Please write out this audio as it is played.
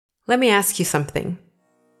Let me ask you something.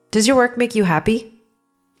 Does your work make you happy?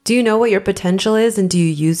 Do you know what your potential is and do you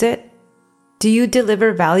use it? Do you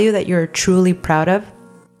deliver value that you're truly proud of?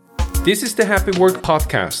 This is the Happy Work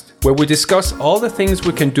Podcast, where we discuss all the things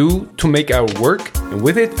we can do to make our work and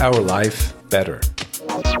with it our life better.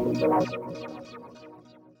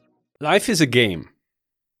 Life is a game.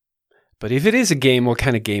 But if it is a game, what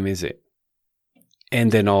kind of game is it?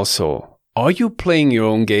 And then also, are you playing your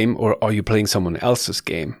own game or are you playing someone else's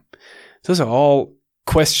game? Those are all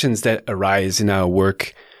questions that arise in our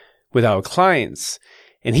work with our clients.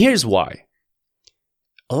 And here's why.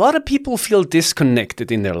 A lot of people feel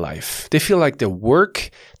disconnected in their life. They feel like their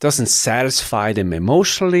work doesn't satisfy them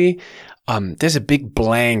emotionally. There's a big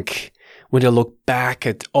blank when they look back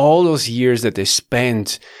at all those years that they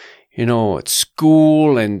spent, at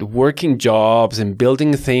school and working jobs and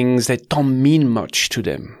building things that don't mean much to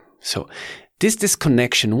them. So this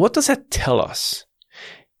disconnection, what does that tell us?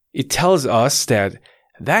 It tells us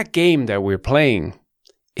that game that we're playing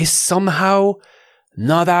is somehow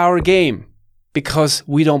not our game because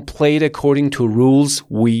we don't play it according to rules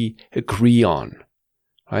we agree on,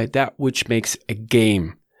 right? That which makes a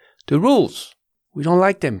game. The rules, we don't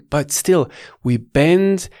like them, but still we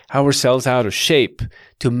bend ourselves out of shape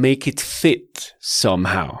to make it fit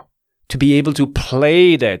somehow, to be able to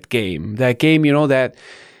play that game that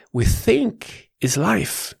we think is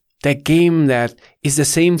life. That game that is the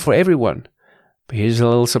same for everyone. But here's a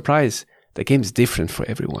little surprise. The game is different for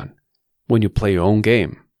everyone when you play your own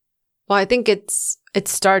game. Well, I think it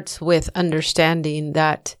starts with understanding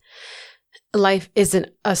that life isn't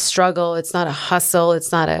a struggle. It's not a hustle.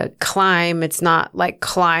 It's not a climb. It's not like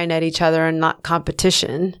clawing at each other and not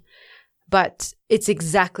competition. But it's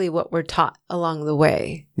exactly what we're taught along the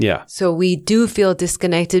way. Yeah. So we do feel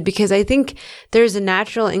disconnected because I think there's a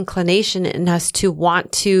natural inclination in us to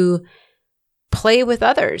want to play with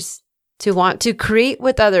others, to want to create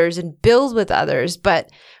with others and build with others. But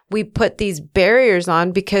we put these barriers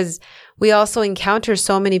on because we also encounter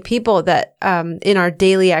so many people that in our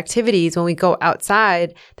daily activities when we go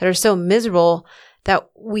outside that are so miserable that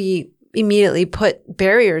we immediately put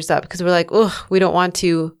barriers up because we're like, oh, we don't want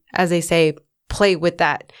to, as they say, play with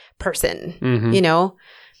that person,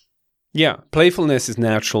 Yeah, playfulness is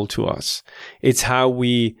natural to us. It's how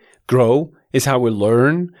we grow. It's how we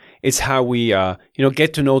learn. It's how we,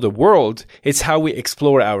 get to know the world. It's how we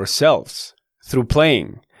explore ourselves through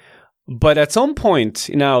playing. But at some point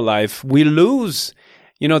in our life, we lose,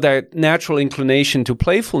 that natural inclination to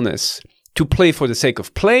playfulness, to play for the sake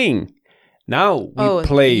of playing. Now we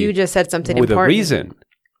play. You just said something with important. A reason.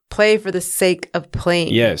 Play for the sake of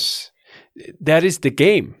playing. Yes. That is the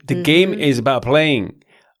game. The game is about playing.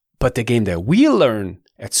 But the game that we learn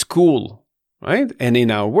at school, right? And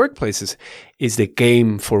in our workplaces is the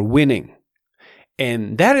game for winning.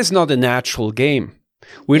 And that is not a natural game.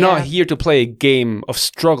 We're not here to play a game of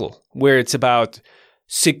struggle where it's about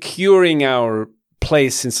securing our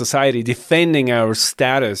place in society, defending our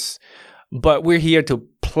status. But we're here to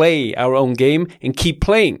play our own game and keep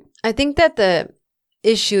playing. I think that the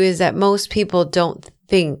issue is that most people don't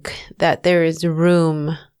think that there is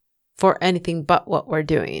room for anything but what we're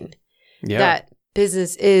doing. Yeah. That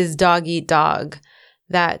business is dog eat dog.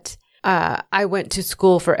 That I went to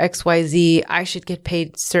school for XYZ. I should get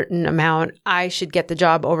paid certain amount. I should get the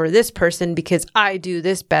job over this person because I do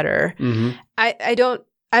this better. Mm-hmm. I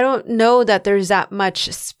don't know that there's that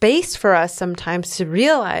much space for us sometimes to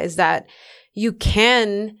realize that you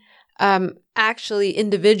can actually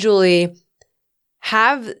individually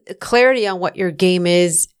have clarity on what your game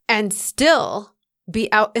is and still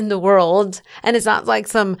be out in the world. And it's not like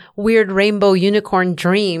some weird rainbow unicorn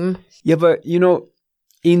dream. Yeah, but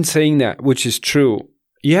in saying that, which is true,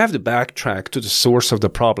 you have to backtrack to the source of the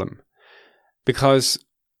problem. Because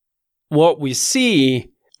what we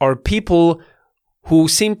see are people who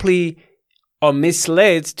simply are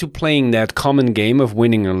misled to playing that common game of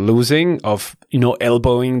winning and losing, of,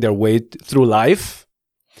 elbowing their way through life.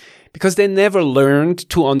 Because they never learned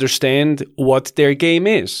to understand what their game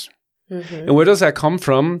is. Mm-hmm. And where does that come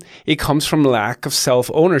from? It comes from lack of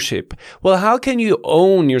self-ownership. Well, how can you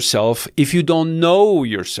own yourself if you don't know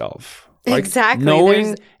yourself? Like exactly. Knowing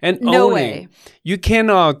There's and no owning. Way. You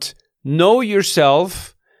cannot know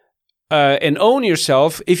yourself and own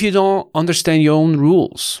yourself if you don't understand your own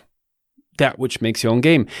rules. That which makes your own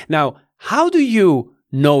game. Now, how do you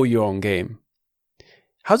know your own game?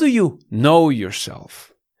 How do you know yourself?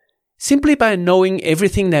 Simply by knowing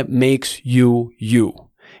everything that makes you, you.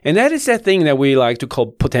 And that is that thing that we like to call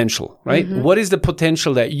potential, right? Mm-hmm. What is the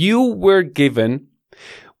potential that you were given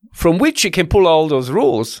from which you can pull all those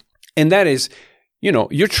rules? And that is,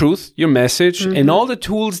 your truth, your message, and all the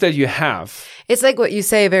tools that you have. It's like what you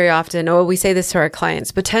say very often, or we say this to our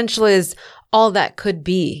clients, potential is all that could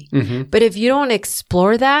be. But if you don't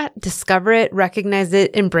explore that, discover it, recognize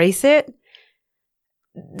it, embrace it,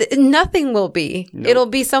 nothing will be. No. It'll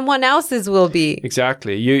be someone else's will be.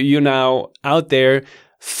 Exactly. You're now out there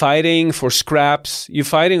fighting for scraps. You're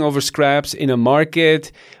fighting over scraps in a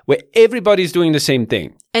market where everybody's doing the same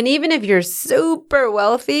thing. And even if you're super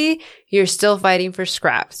wealthy, you're still fighting for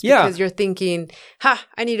scraps. Because you're thinking,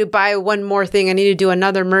 I need to buy one more thing. I need to do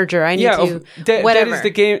another merger. I need to whatever. That is the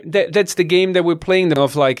game. That's the game that we're playing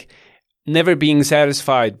of like never being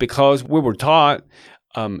satisfied, because we were taught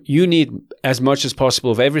you need as much as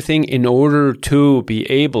possible of everything in order to be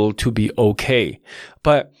able to be okay.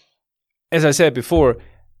 But as I said before,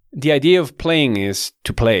 the idea of playing is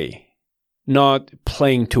to play, not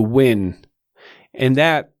playing to win. And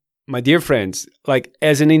that, my dear friends, like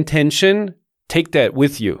as an intention, take that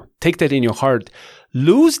with you. Take that in your heart.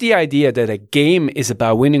 Lose the idea that a game is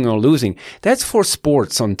about winning or losing. That's for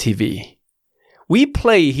sports on TV. We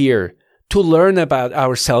play here to learn about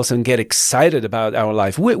ourselves and get excited about our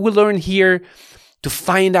life. We learn here to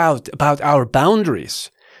find out about our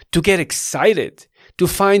boundaries, to get excited, to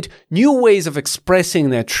find new ways of expressing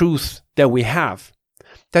that truth that we have.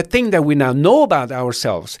 That thing that we now know about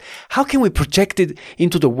ourselves, how can we project it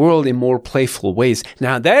into the world in more playful ways?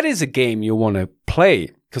 Now, that is a game you want to play.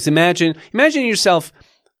 Because imagine yourself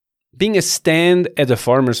being a stand at a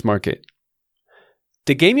farmer's market.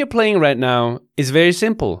 The game you're playing right now is very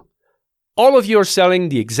simple. All of you are selling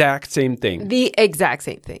the exact same thing. The exact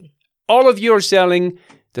same thing. All of you are selling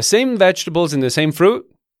the same vegetables and the same fruit.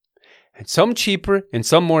 And some cheaper and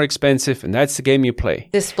some more expensive, and that's the game you play.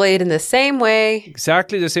 Displayed in the same way.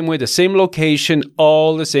 Exactly the same way, the same location,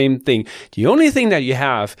 all the same thing. The only thing that you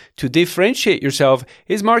have to differentiate yourself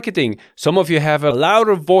is marketing. Some of you have a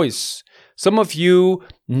louder voice. Some of you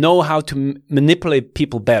know how to manipulate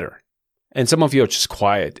people better. And some of you are just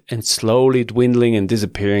quiet and slowly dwindling and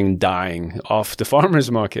disappearing, dying off the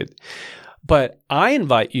farmer's market. But I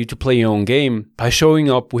invite you to play your own game by showing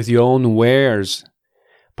up with your own wares,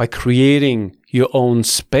 by creating your own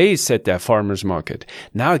space at that farmer's market.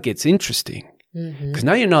 Now it gets interesting. Because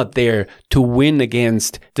now you're not there to win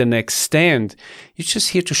against the next stand. You're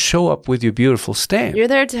just here to show up with your beautiful stand. You're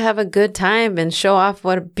there to have a good time and show off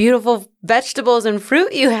what beautiful vegetables and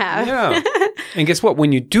fruit you have. Yeah. And guess what?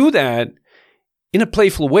 When you do that in a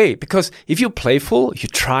playful way, because if you're playful, you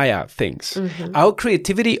try out things. Our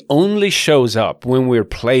creativity only shows up when we're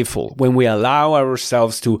playful, when we allow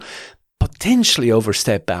ourselves to potentially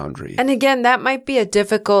overstep boundaries. And again, that might be a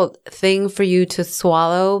difficult thing for you to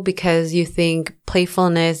swallow because you think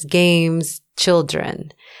playfulness, games,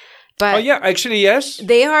 children. But actually, yes.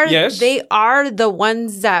 They are the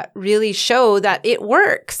ones that really show that it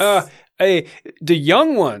works. The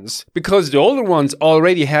young ones, because the older ones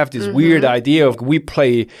already have this weird idea of we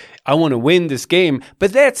play, I want to win this game,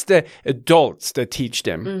 but that's the adults that teach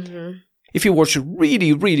them. If you watch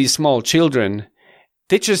really, really small children,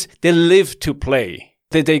 they live to play.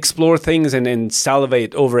 They explore things and then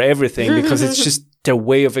salivate over everything because it's just their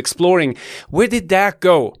way of exploring. Where did that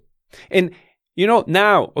go? And,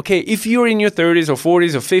 now, okay, if you're in your 30s or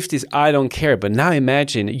 40s or 50s, I don't care. But now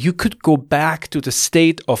imagine you could go back to the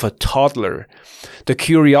state of a toddler, the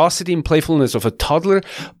curiosity and playfulness of a toddler,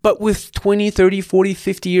 but with 20, 30, 40,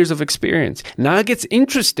 50 years of experience. Now it gets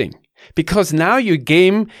interesting. Because now your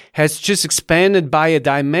game has just expanded by a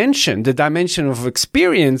dimension, the dimension of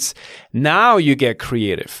experience. Now you get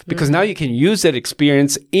creative because now you can use that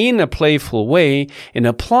experience in a playful way and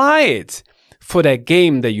apply it for that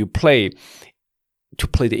game that you play, to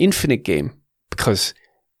play the infinite game. Because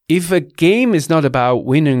if a game is not about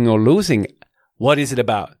winning or losing, what is it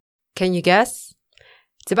about? Can you guess?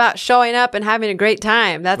 It's about showing up and having a great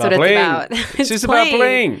time. That's what it's about. It's just about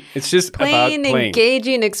playing. It's just about playing.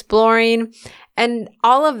 Engaging, exploring. And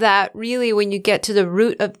all of that, really, when you get to the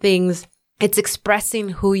root of things, it's expressing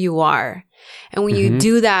who you are. And when you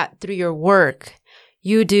do that through your work,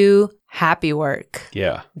 you do happy work.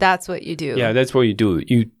 Yeah. That's what you do. Yeah, that's what you do.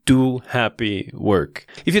 You do happy work.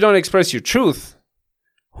 If you don't express your truth,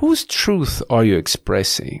 whose truth are you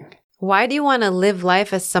expressing? Why do you want to live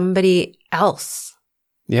life as somebody else?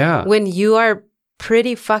 Yeah. When you are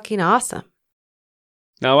pretty fucking awesome.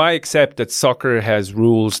 Now, I accept that soccer has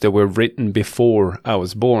rules that were written before I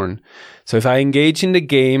was born. So if I engage in the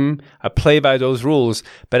game, I play by those rules.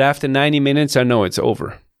 But after 90 minutes, I know it's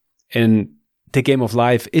over. And the game of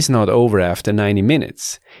life is not over after 90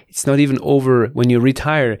 minutes. It's not even over when you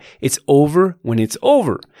retire. It's over when it's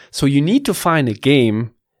over. So you need to find a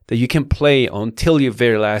game that you can play until your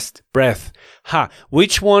very last breath.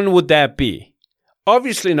 Which one would that be?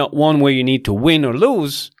 Obviously not one where you need to win or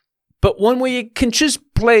lose, but one where you can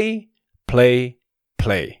just play.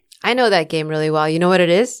 I know that game really well. You know what it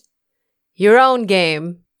is? Your own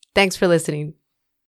game. Thanks for listening.